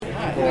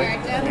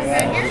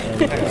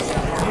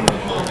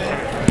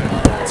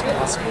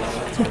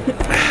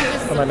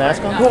Put my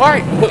mask on? Who are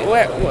you?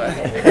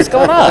 What's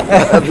going on?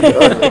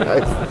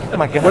 Oh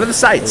my God. What are the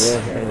sites?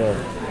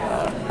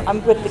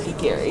 I'm with Vicky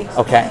Gary.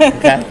 Okay.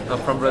 I'm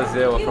from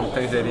Brazil. I'm from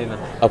Tangerina.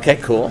 Okay,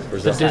 cool.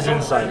 The Disney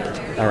Insider.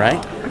 All right.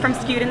 I'm from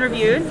Skewed and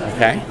Reviewed.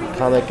 Okay.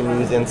 Comic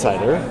News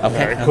Insider.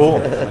 Okay. Cool.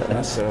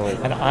 So,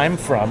 And I'm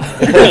from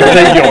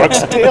the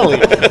York's Daily.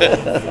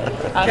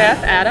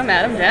 Jeff, Adam,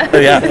 Jeff. Oh,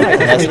 yeah.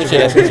 Nice to meet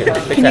you.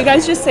 Can you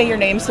guys just say your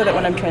name so that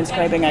when I'm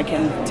transcribing I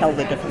can tell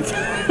the difference?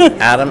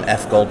 Adam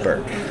F.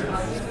 Goldberg.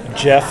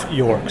 Jeff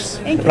Yorks.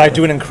 Thank you. But I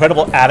do an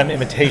incredible Adam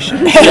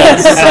imitation.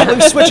 I'm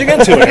switching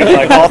into it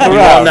like all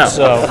throughout. No.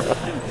 So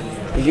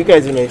you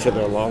guys have known each other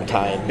a long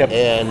time, Yep.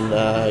 and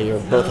you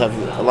both have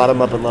a lot of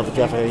them up in love with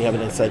Jeff. You have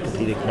an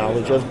encyclopedic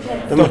knowledge of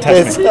the Don't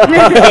touch me.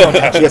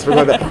 Yes, we're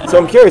going back. So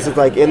I'm curious, it's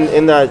like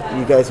in that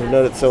you guys have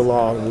known it so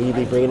long, will you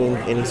be bringing in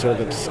any sort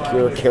of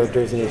obscure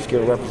characters and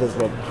obscure references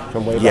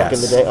from way back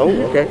in the day? Oh,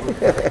 okay.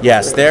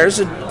 Yes, there's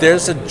a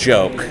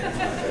joke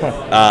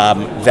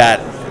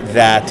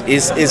that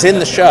is in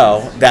the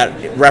show that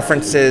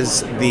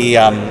references the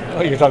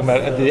oh, you're talking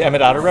about the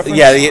Emmett Otter reference?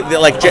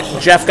 like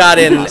Jeff got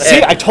in.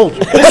 See, I told you.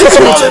 This is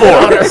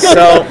what it's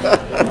for.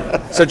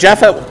 So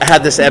Jeff had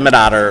this Emmett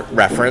Otter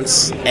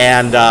reference,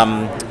 and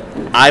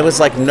I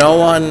was like, no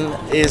one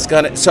is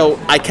gonna. So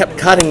I kept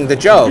cutting the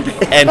joke,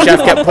 and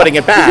Jeff kept putting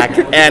it back,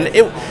 and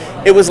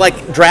it was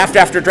like draft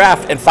after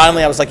draft, and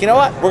finally I was like, you know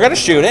what, we're gonna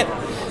shoot it.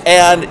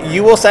 And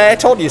you will say I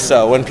told you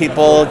so when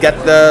people get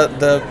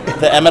the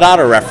Emmett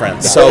Otter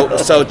reference.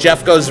 So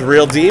Jeff goes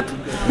real deep,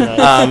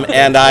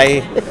 and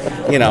I'm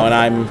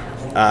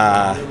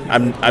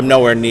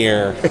nowhere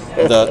near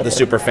the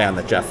super fan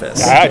that Jeff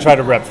is. I try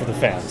to rep for the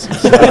fans.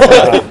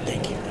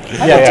 Thank you.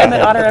 I watch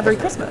Emmett Otter every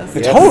Christmas.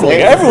 Totally,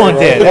 everyone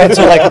did. And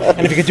so,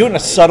 and if you could do it in a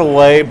subtle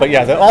way, but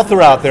yeah, all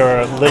throughout there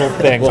are little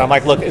things. I'm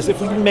like, look,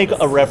 if we can make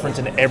a reference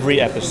in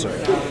every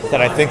episode that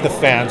I think the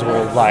fans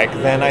will like,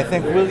 then I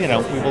think we will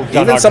done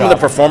Even our some job. of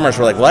the performers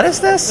were like, "What is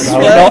this?"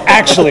 No,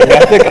 actually,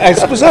 I think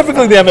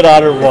specifically the Emmett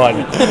Otter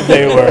one,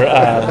 they were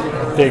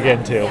big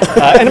into,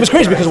 and it was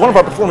crazy because one of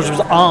our performers was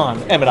on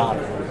Emmett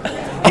Otter.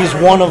 He's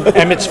one of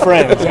Emmett's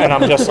friends, and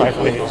I'm just like,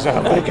 please,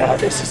 oh my God,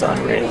 this is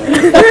unreal.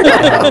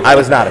 I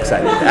was not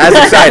excited. As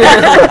excited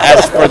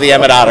as for the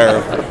Emmett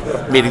Otter,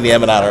 meeting the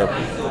Emmett Otter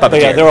puppeteer.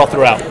 But yeah, they're all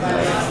throughout.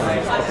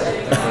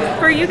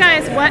 For you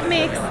guys, what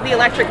makes the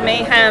Electric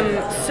Mayhem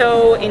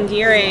so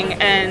endearing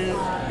and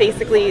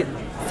basically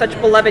such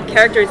beloved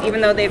characters,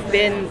 even though they've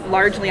been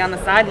largely on the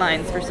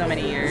sidelines for so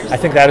many years? I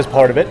think that is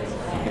part of it.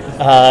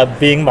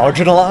 Being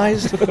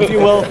marginalized, if you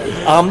will.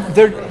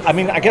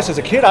 I guess as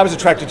a kid, I was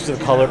attracted to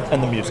the color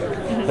and the music.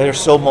 They're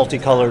so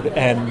multicolored,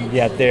 and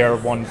yet they're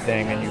one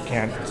thing, and you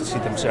can't see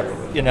them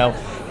separately.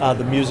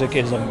 The music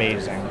is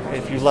amazing.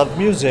 If you love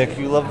music,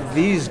 you love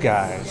these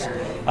guys.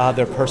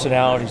 Their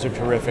personalities are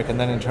terrific, and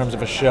then in terms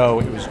of a show,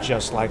 it was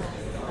just like,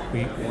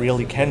 we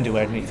really can do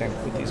anything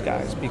with these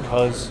guys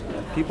because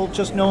people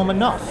just know them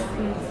enough.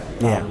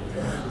 Yeah.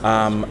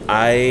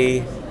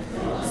 I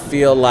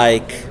feel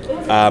like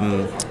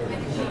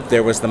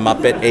there was the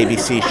Muppet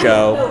ABC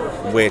show,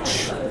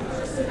 which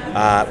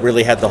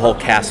really had the whole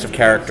cast of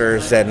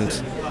characters, and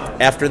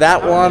after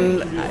that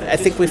one, I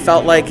think we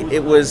felt like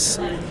it was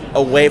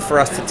a way for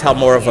us to tell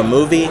more of a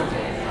movie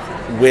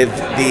with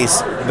the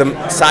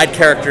side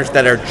characters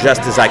that are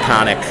just as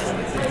iconic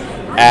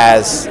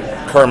as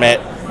Kermit,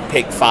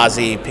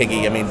 Fozzie,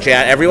 Piggy. I mean,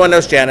 everyone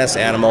knows Janice,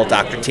 Animal,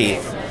 Dr.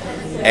 Teeth,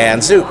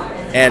 and Zoot.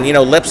 And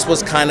Lips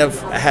was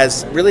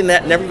has really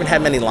never even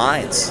had many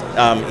lines,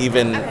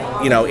 even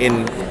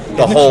in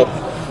the whole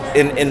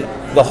in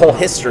the whole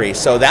history.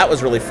 So that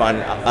was really fun,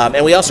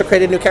 and we also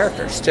created new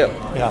characters too.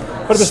 Yeah,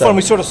 but it was fun.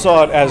 We sort of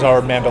saw it as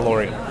our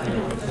Mandalorian,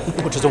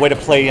 which is a way to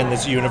play in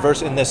this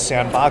universe, in this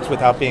sandbox,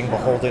 without being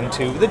beholden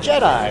to the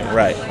Jedi,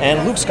 right?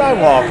 And Luke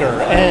Skywalker,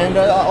 and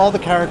all the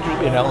characters.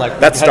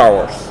 That's Star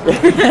Wars.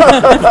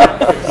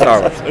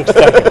 Star Wars.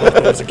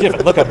 It's a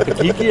given. Look, I'm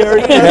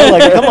Kakikiari.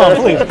 Come on,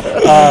 please.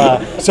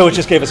 So it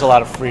just gave us a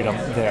lot of freedom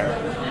there.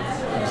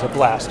 It was a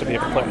blast to be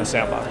able to play in the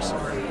sandbox.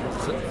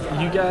 So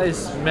you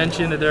guys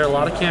mentioned that there are a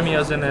lot of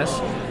cameos in this,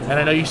 and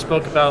I know you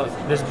spoke about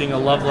this being a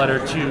love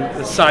letter to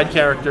the side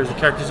characters, the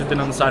characters who've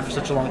been on the side for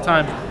such a long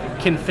time.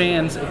 Can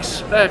fans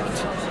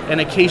expect an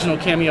occasional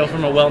cameo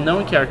from a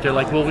well-known character?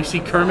 Like, will we see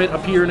Kermit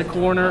appear in a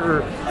corner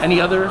or any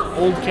other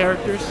old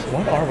characters?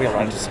 What are we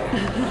allowed to say?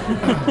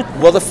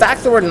 Well, the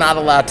fact that we're not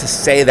allowed to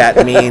say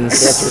that means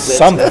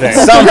something.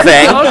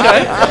 Okay.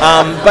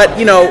 But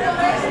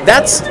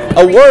that's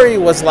a worry.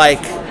 Was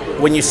like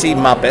when you see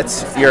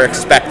Muppets, you're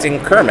expecting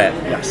Kermit.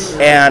 Yes.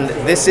 And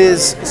this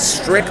is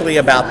strictly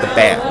about the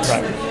band.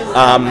 Right.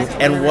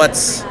 And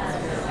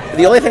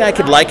the only thing I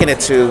could liken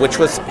it to, which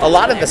was a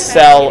lot of the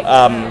sell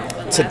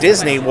to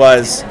Disney,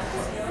 was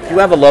you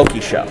have a Loki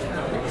show.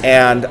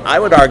 And I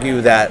would argue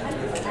that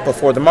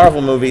before the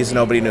Marvel movies,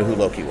 nobody knew who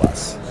Loki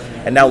was.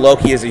 And now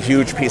Loki is a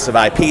huge piece of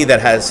IP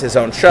that has his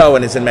own show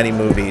and is in many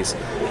movies.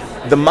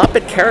 The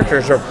Muppet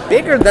characters are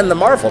bigger than the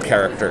Marvel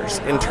characters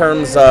in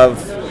terms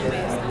of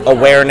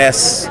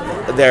awareness.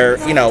 They're,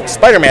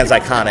 Spider-Man's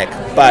iconic,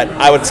 but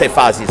I would say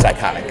Fozzie's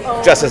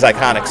iconic, just as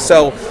iconic.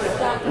 So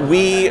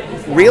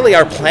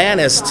our plan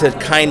is to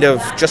kind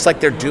of, just like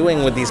they're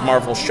doing with these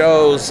Marvel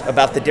shows,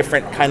 about the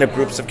different kind of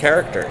groups of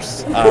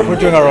characters. We're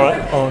doing our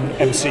own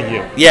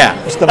MCU. Yeah.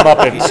 It's the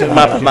Muppets.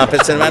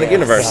 Muppets Cinematic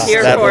Universe.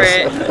 Here for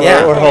it.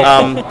 Yeah. Or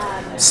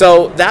hopeful.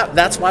 So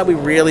that's why we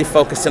really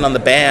focused in on the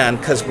band,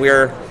 because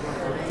we're,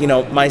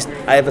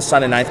 I have a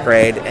son in 9th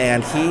grade,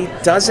 and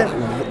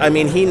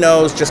he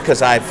knows just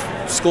because I've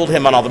schooled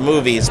him on all the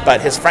movies,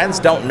 but his friends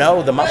don't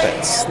know the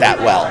Muppets that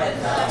well.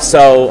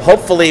 So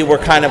hopefully we're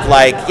kind of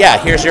like, yeah,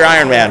 here's your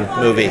Iron Man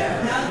movie.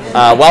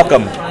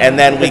 Welcome. And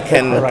then we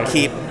can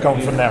keep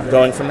going from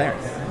there.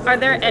 Are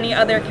there any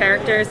other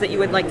characters that you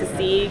would like to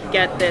see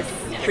get this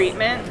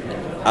treatment?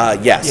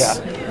 Yes.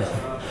 Yeah.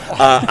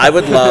 I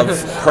would love,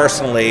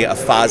 personally, a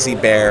Fozzie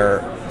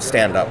Bear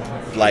stand-up.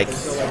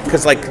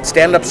 Because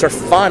stand-ups are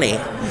funny,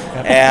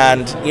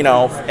 and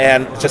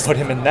just put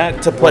him in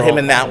that him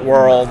in that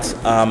world.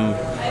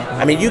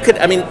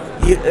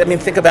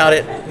 Think about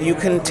it. You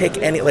can take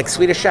any,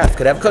 Swedish Chef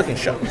could have a cooking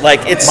show.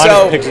 It's Mine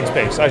so is Pigs in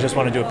Space. I just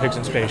want to do a Pigs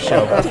in Space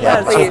show.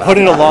 Yes. So put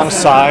it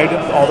alongside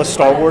all the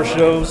Star Wars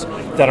shows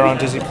that are on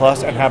Disney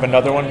Plus, and have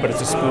another one, but it's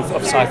a spoof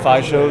of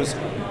sci-fi shows.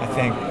 I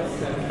think.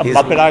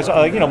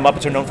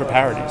 Muppets are known for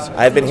parodies.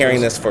 I've been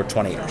hearing this for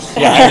 20 years.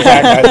 Yeah,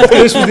 exactly.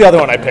 This was the other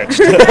one I pitched.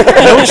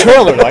 No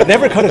trailer, though. I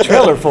never cut a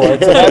trailer for it,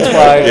 so that's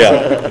why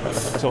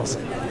it's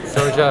awesome.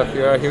 So Jeff,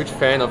 you're a huge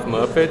fan of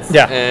Muppets,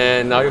 Yeah.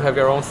 and now you have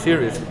your own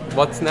series.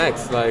 What's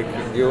next? Do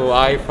you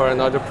eye for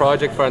another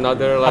project, for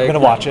another I'm going to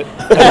watch it.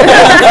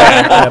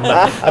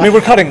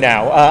 We're cutting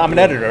now. I'm an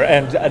editor,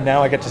 and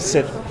now I get to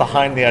sit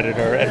behind the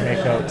editor and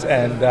make notes,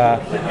 and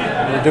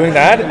we're doing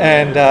that,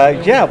 and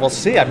we'll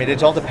see.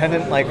 It's all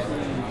dependent,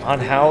 on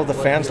how the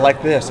fans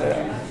like this.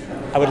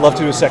 I would love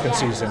to do a second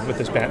season with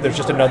this band.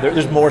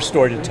 There's more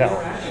story to tell.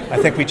 I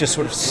think we just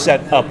sort of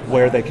set up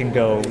where they can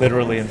go,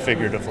 literally and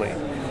figuratively.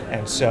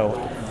 And so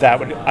that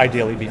would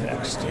ideally be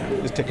next,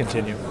 is to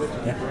continue.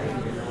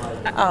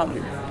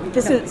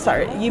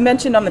 You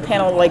mentioned on the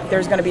panel,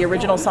 there's going to be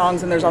original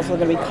songs and there's also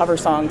going to be cover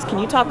songs. Can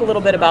you talk a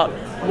little bit about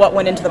what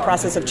went into the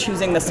process of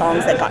choosing the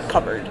songs that got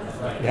covered?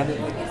 Yeah.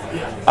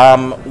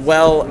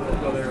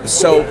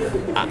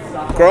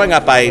 Growing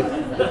up,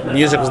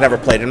 music was never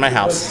played in my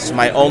house. So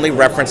my only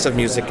reference of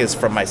music is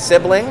from my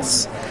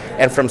siblings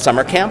and from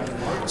summer camp.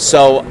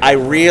 So I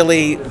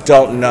really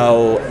don't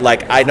know,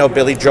 I know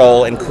Billy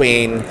Joel and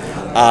Queen.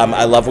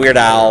 I love Weird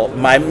Al.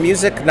 My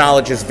music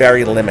knowledge is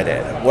very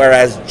limited,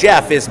 whereas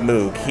Jeff is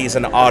Moog. He's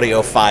an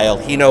audiophile.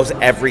 He knows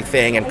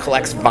everything and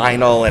collects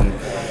vinyl. And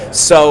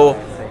so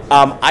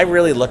I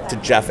really look to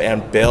Jeff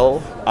and Bill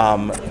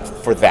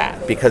for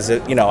that, because,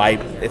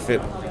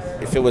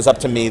 if it was up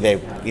to me, it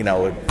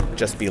would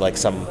just be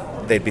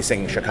they'd be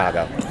singing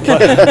Chicago.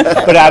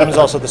 But Adam's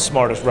also the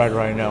smartest writer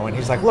I know, and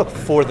he's like, look,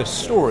 for the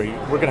story,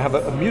 we're going to have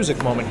a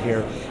music moment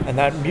here, and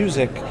that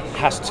music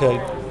has to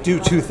do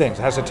two things.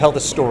 It has to tell the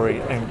story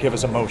and give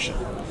us emotion.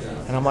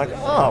 And I'm like,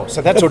 oh,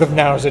 so that sort of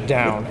narrows it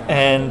down.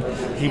 And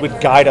he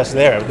would guide us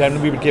there.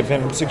 Then we would give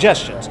him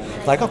suggestions.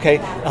 Okay,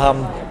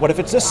 what if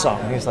it's this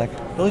song? And he's like,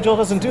 Billy Joel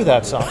doesn't do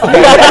that song.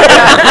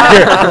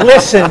 Here,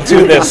 listen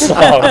to this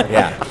song.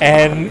 Yeah.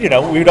 And,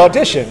 we would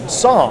audition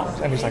songs.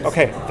 And he's like,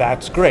 okay,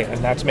 that's great.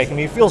 And that's making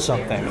me feel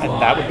something.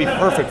 And that would be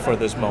perfect for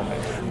this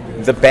moment.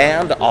 The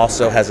band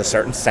also has a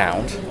certain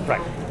sound. Right.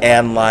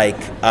 And,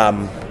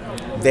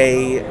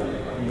 they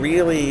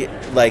really,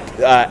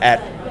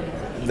 at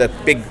the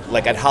big,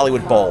 at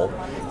Hollywood Bowl,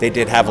 they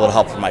did Have a Little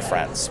Help from My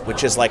Friends,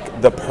 which is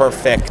the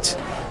perfect,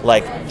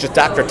 just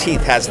Dr.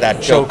 Teeth has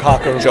that Joe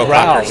Cocker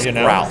growl,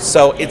 growl.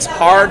 So it's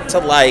hard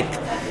to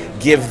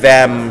give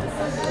them,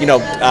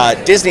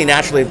 Disney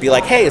naturally would be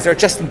like, hey, is there a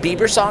Justin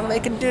Bieber song they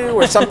can do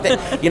or something?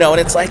 And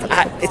it's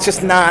it's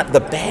just not the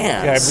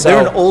band. Yeah, so,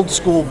 they're an old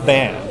school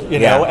band,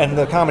 and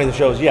the comedy of the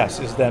shows, yes,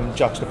 is them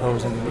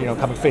juxtaposing,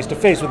 coming face to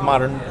face with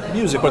modern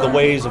music or the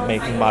ways of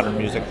making modern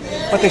music,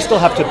 but they still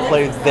have to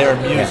play their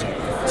music. Yeah.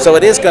 So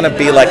it is going to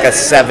be a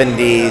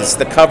 70s.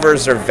 The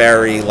covers are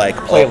very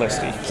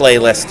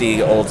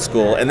playlisty, old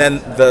school, and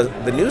then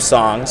the new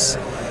songs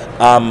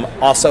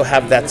also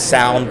have that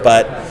sound,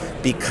 but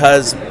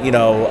because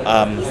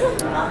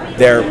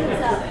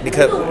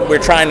because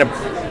we're trying to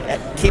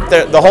keep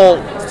the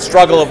whole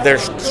struggle of their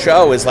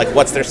show is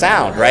what's their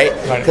sound, right?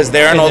 Because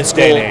they're an old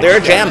school, they're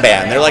a jam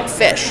band, they're like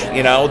Fish,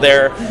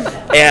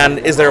 and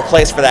is there a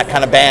place for that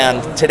kind of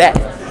band today?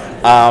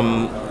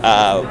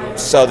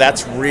 So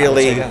that's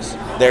really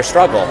their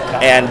struggle.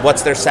 And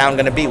what's their sound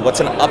going to be?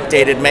 What's an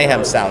updated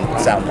Mayhem sound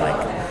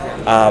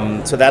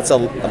like? So that's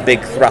a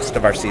big thrust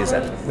of our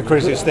season. The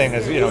craziest thing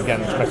is,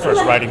 again, it's my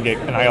first writing gig,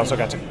 and I also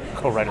got to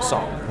co-write a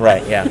song.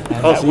 Right, yeah.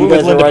 So you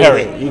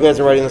guys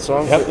are writing the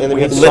songs? Yep, in the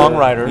we have music?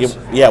 songwriters.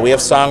 Yeah, we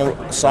have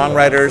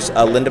songwriters.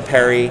 Linda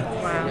Perry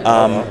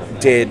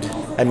did,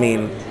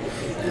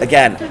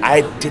 again,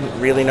 I didn't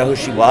really know who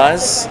she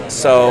was.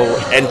 So,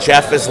 and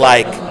Jeff is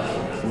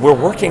we're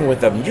working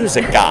with a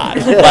music god.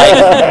 Like,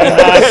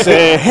 I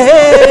say,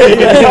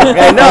 hey,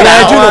 I know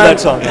I do know one. that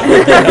song.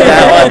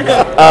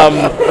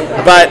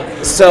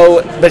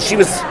 But she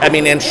was, I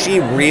mean, and she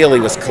really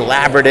was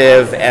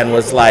collaborative and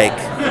was like,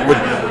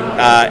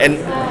 and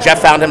Jeff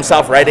found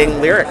himself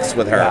writing lyrics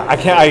with her. I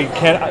can't.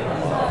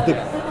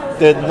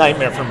 The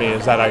nightmare for me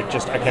is that I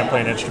can't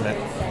play an instrument,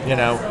 and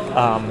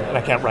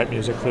I can't write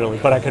music clearly,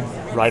 but I could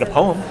write a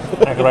poem,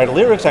 and I could write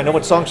lyrics. I know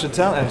what songs should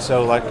sound, and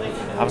so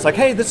I was like,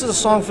 hey, this is a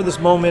song for this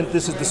moment.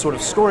 This is the sort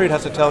of story it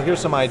has to tell. Here's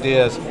some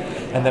ideas,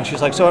 and then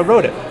she's like, so I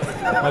wrote it.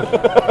 I'm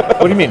like,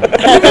 what do you mean?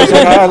 She's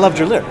like, I loved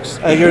your lyrics.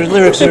 Your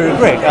lyrics are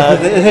great.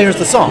 Here's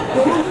the song.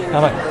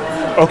 I'm like,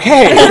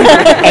 okay,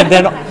 and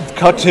then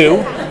cut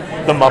to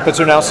the Muppets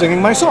are now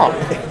singing my song.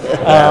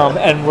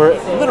 And we're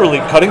literally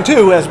cutting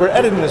to as we're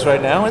editing this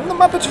right now, and the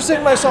Muppets are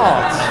singing my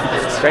song.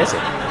 It's crazy.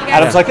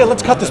 Adam's like, yeah,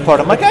 let's cut this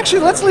part. I'm like,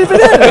 actually, let's leave it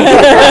in.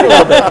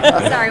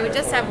 Sorry, we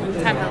just have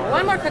time for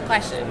one more quick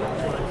question.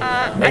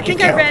 I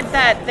think I read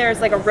that there's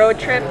like a road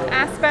trip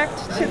aspect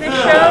to this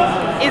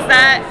show. Is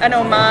that an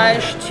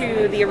homage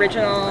to the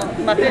original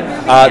Muppet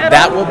movie?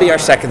 That will be our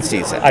second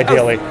season.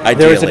 Ideally. Ideally.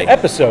 There is an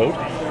episode,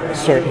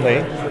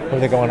 certainly,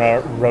 where they go on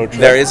a road trip.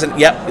 There is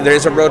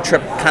a road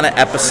trip kind of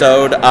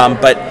episode,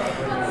 but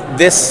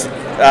this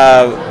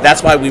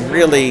that's why we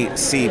really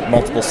see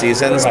multiple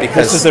seasons, Right,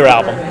 because this is their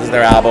album. This is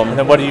their album. And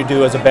then what do you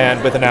do as a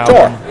band with an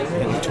album?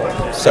 Tour.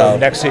 So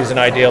next season,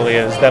 ideally,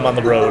 is them on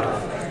the road.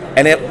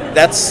 And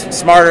that's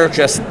smarter,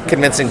 just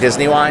convincing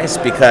Disney-wise,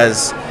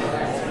 because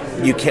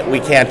we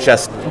can't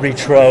just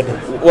Retro.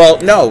 Well,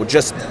 no,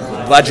 just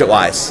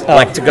budget-wise,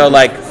 like to go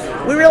like,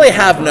 we really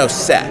have no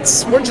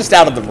sets. We're just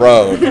out on the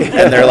road,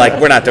 and they're like,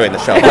 we're not doing the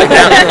show.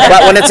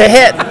 But when it's a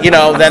hit,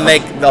 then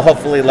they'll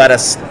hopefully let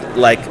us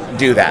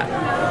do that.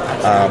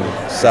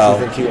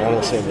 Season 2,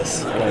 Almost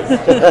Famous.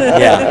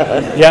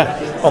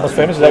 Yeah, Almost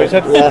Famous, is that what you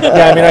said?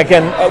 Yeah, I mean,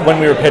 again, when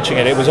we were pitching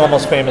it, it was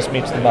Almost Famous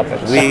meets the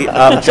Muppets. We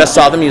just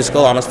saw the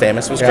musical, Almost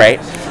Famous, was great.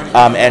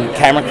 And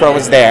Cameron Crowe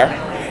was there,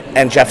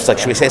 and Jeff's like,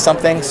 should we say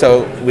something?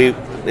 So we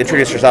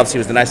introduced ourselves, he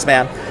was the nice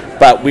man.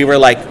 But we were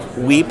like,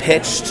 we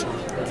pitched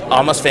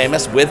Almost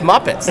Famous with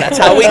Muppets. That's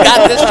how we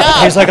got this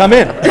job. He's like, I'm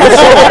in.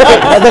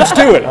 Let's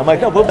do it. I'm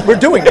like, no, we're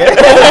doing it.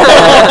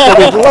 But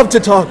we'd love to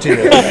talk to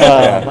you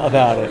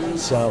about it.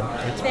 So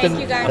it's Thank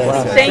you guys.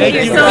 Thank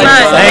you so much.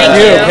 Thank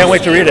you. Can't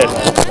wait to read it.